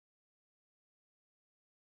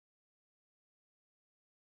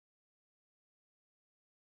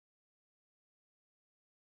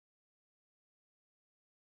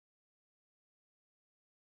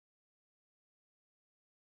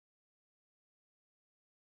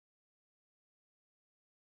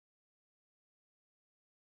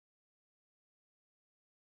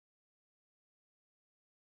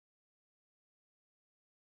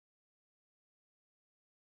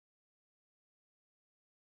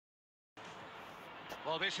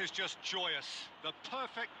Well, this is just joyous. The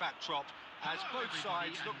perfect backdrop as Hello, both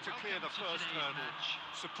sides everybody, look and to clear the welcome to first today's hurdle. match.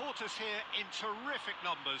 Supporters here in terrific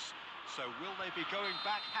numbers. So will they be going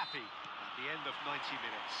back happy at the end of 90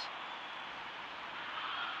 minutes?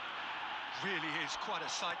 Really is quite a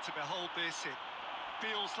sight to behold this. It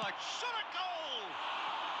feels like shot at goal!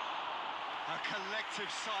 A collective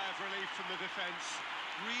sigh of relief from the defence.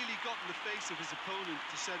 Really got in the face of his opponent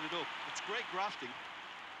to set it up. It's great grafting.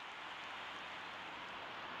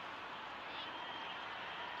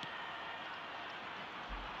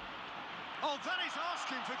 Oh, that is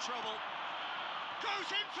asking for trouble. Goes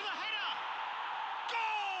in for the header.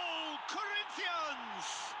 Goal! Corinthians!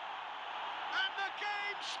 And the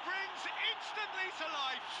game springs instantly to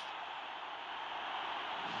life.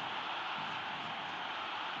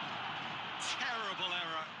 Terrible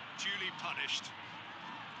error, duly punished.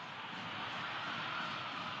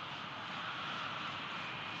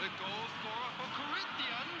 The goal scorer for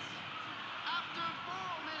Corinthians after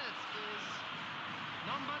 4 minutes is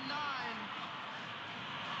number 9.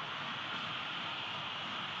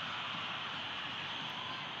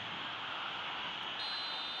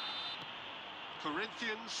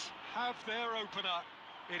 Corinthians have their opener.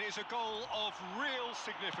 It is a goal of real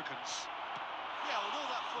significance. Yeah, although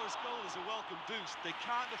that first goal is a welcome boost, they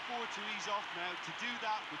can't afford to ease off now. To do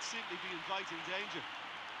that would simply be inviting danger.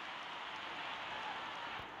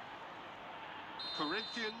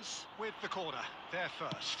 Corinthians with the corner, they're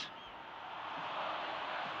first.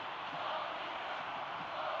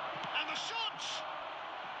 And the shot!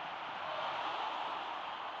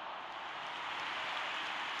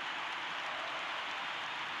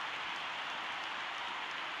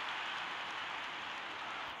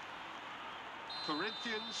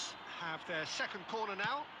 Corinthians have their second corner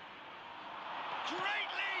now.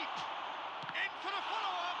 Great leap! In for the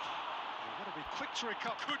follow-up! They've got to be quick to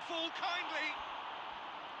recover. Could fall kindly!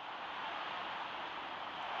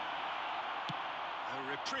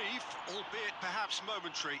 A reprieve, albeit perhaps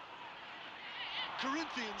momentary.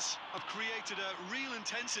 Corinthians have created a real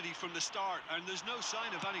intensity from the start, and there's no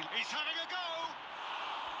sign of any... He's having a go!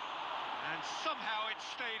 And somehow it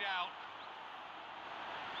stayed out.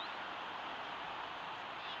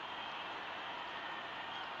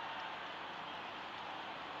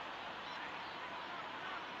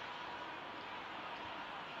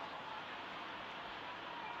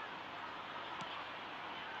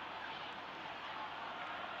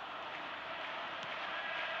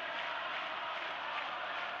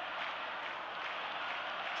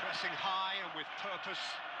 Pressing high and with purpose.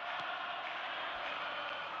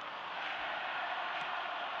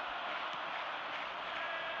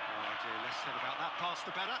 Oh dear, less said about that pass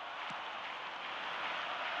the better.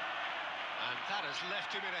 And that has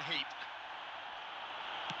left him in a heap.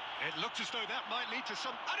 It looked as though that might lead to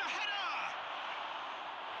some... And a header!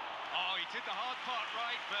 Oh, he did the hard part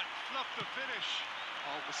right, but fluffed the finish.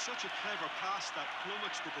 Oh, it was such a clever pass that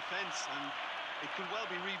flummoxed the defence, and it could well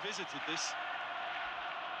be revisited, this.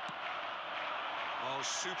 Oh,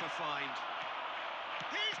 super find.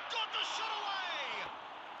 He's got the shot away!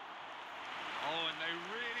 Oh, and they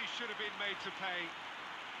really should have been made to pay.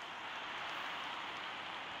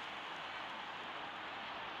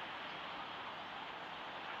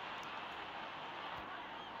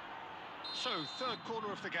 So, third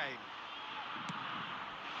corner of the game.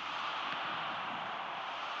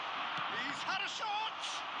 He's had a shot!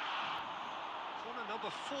 Corner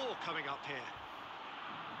number 4 coming up here.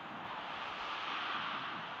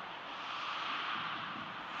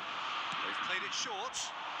 They've played it short.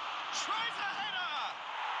 Tries a header!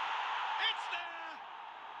 It's there!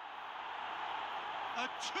 A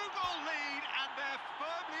 2-goal lead and they're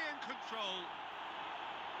firmly in control.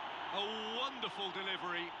 A wonderful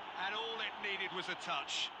delivery and all it needed was a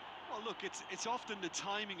touch. Well, look, it's often the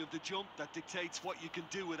timing of the jump that dictates what you can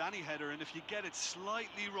do with any header, and if you get it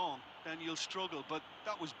slightly wrong, then you'll struggle. But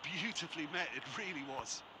that was beautifully met, it really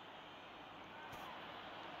was.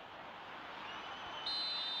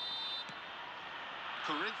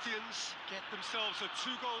 Corinthians get themselves a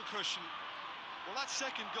 2-goal cushion. Well, that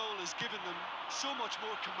second goal has given them so much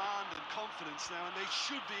more command and confidence now, and they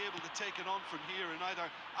should be able to take it on from here and either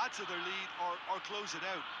add to their lead or close it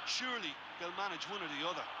out. Surely they'll manage one or the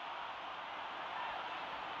other.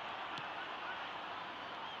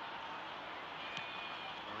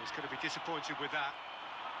 Well, he's going to be disappointed with that.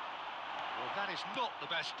 Well, that is not the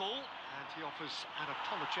best ball, and he offers an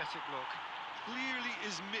apologetic look. Clearly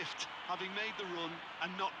is miffed, having made the run and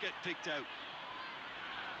not get picked out.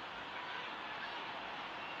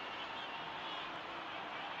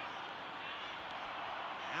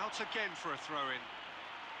 Out again for a throw-in.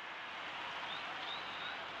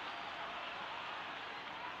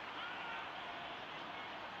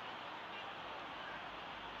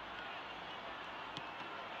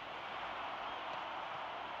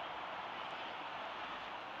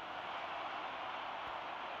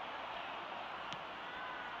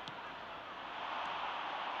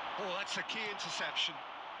 Oh, that's a key interception.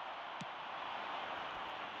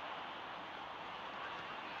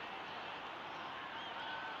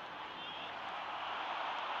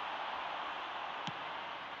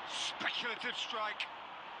 Speculative strike.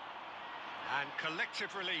 And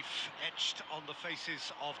collective relief etched on the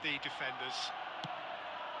faces of the defenders.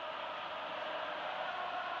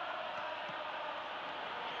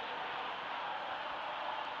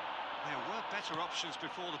 There were better options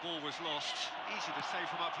before the ball was lost. Easy to say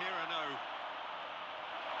from up here, I know.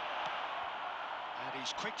 And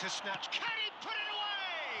he's quick to snatch. Can he put it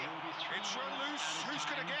away? It's run loose. Who's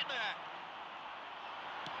going to get there?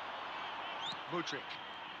 Mudryk.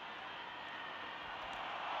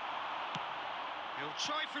 He'll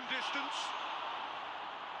try from distance.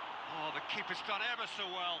 Oh, the keeper's done ever so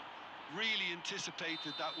well. Really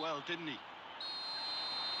anticipated that well, didn't he?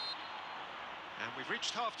 And we've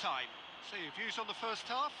reached half-time. So your views on the first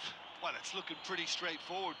half? Well, it's looking pretty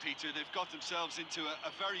straightforward, Peter. They've got themselves into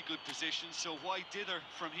a very good position, so why dither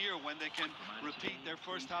from here when they can repeat their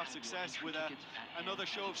first half success with another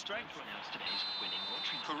show of strength?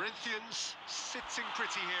 Corinthians sitting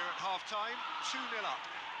pretty here at half-time, 2-0 up.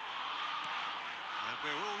 And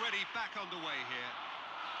we're already back underway here.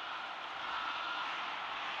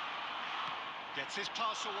 Gets his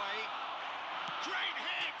pass away. Great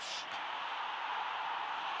hit!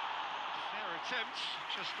 Fair attempt,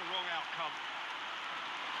 just the wrong outcome.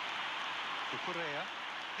 Cucurella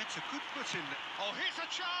gets a good foot in there. Oh, here's a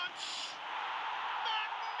chance!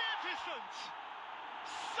 Magnificent!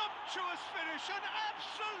 Sumptuous finish, an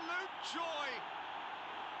absolute joy!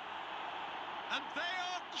 And they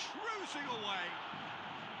are cruising away.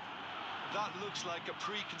 That looks like a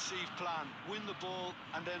preconceived plan. Win the ball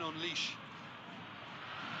and then unleash.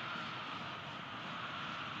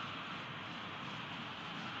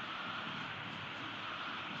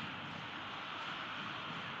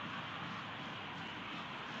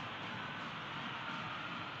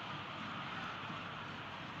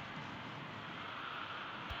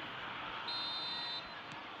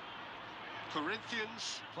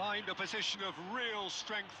 Corinthians find a position of real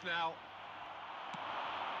strength now.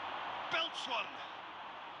 Belts one.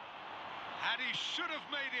 And he should have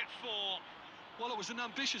made it 4. Well, it was an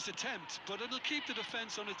ambitious attempt, but it'll keep the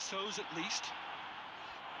defence on its toes at least.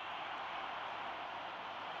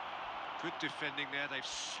 Good defending there. They've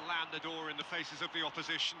slammed the door in the faces of the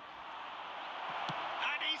opposition.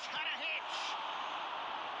 And he's had a hit.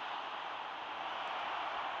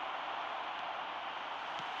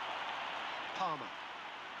 Palmer.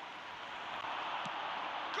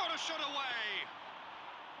 Got a shot away.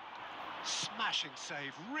 Smashing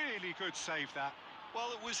save, really good save that.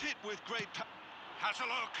 Well, it was hit with great power. Has a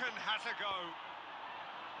look and has a go.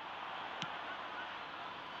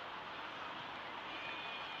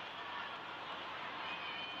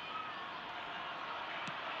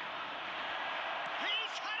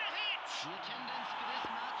 He's had a hit. The attendance for this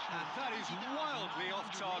match, And that is wildly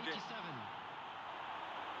off target.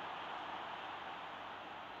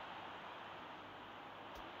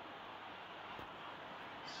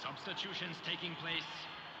 Substitutions taking place.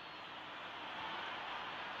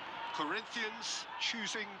 Corinthians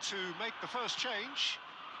choosing to make the first change.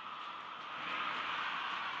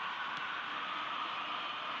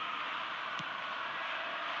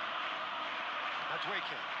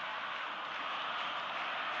 Madueke.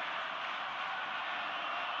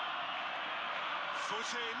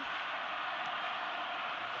 Foot in.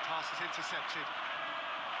 And the pass is intercepted.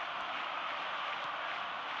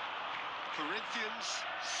 Corinthians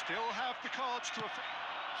still have the cards to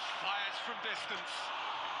fires from distance.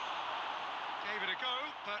 Gave it a go,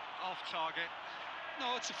 but off target.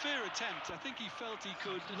 No, it's a fair attempt. I think he felt he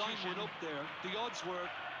could line one up there. The odds were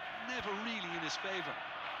never really in his favour.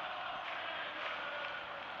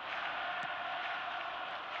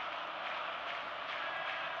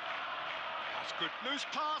 That's good. Loose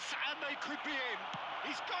pass, and they could be in.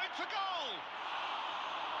 He's going for goal.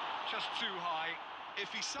 Just too high.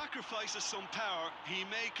 If he sacrifices some power, he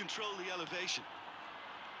may control the elevation.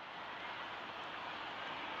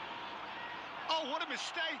 Oh, what a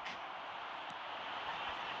mistake!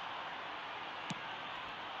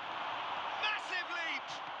 Massive leap!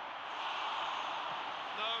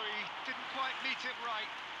 No, he didn't quite meet it right.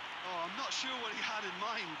 Oh, I'm not sure what he had in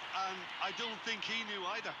mind, and I don't think he knew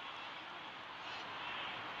either.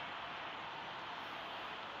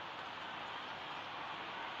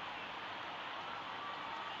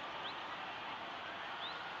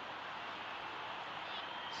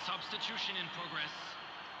 Substitution in progress.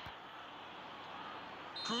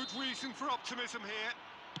 Good reason for optimism here.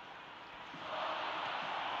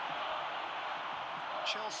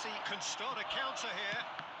 Chelsea can start a counter here.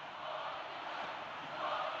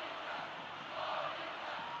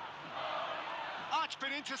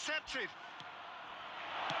 been intercepted.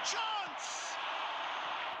 Chance!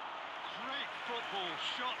 Great football,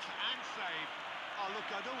 shot and save. Oh, look,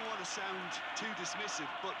 I don't want to sound too dismissive,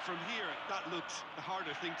 but from here, that looked the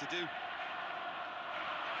harder thing to do.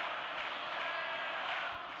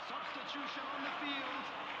 Substitution on the field.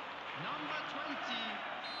 Number 20.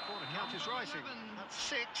 Oh, the count is rising. 11. That's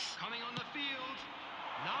 6. Coming on the field.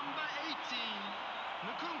 Number 18.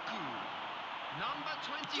 Nkunku. Number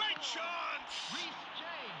 24. Great chance! Reece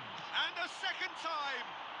James. And a second time.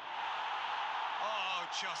 Oh,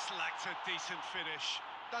 just lacked a decent finish.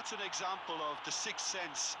 That's an example of the sixth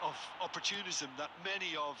sense of opportunism that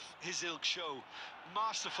many of his ilk show.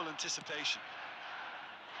 Masterful anticipation.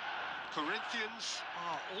 Corinthians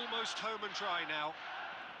are almost home and dry now.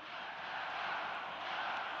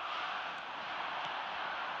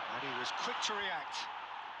 And he was quick to react.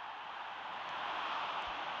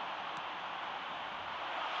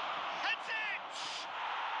 Heads it!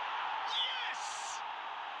 Yes!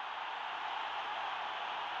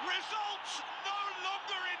 Result no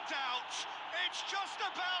longer in doubt. It's just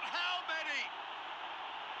about how many.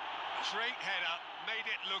 Great header, made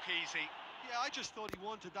it look easy. Yeah, I just thought he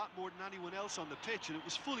wanted that more than anyone else on the pitch, and it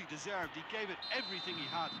was fully deserved. He gave it everything he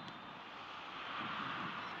had.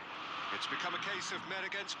 It's become a case of men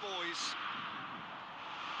against boys.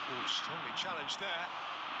 Oh, strongly challenged there.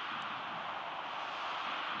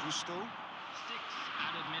 Gusto. 6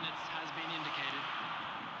 added minutes has been indicated.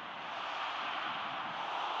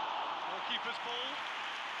 Goalkeeper's ball.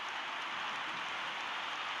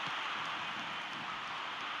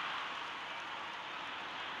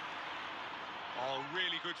 Oh,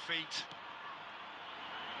 really good feet.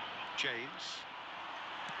 James.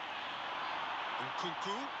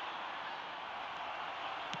 Nkunku.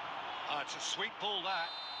 It's a sweet ball, that.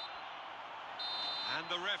 And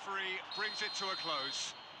the referee brings it to a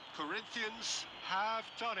close. Corinthians have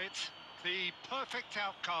done it. The perfect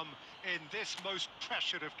outcome in this most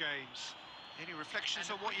pressured of games. Any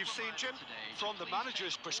reflections on what you've seen, Jim? From the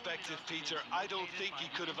manager's perspective, Peter, I don't think he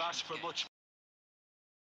could have asked for much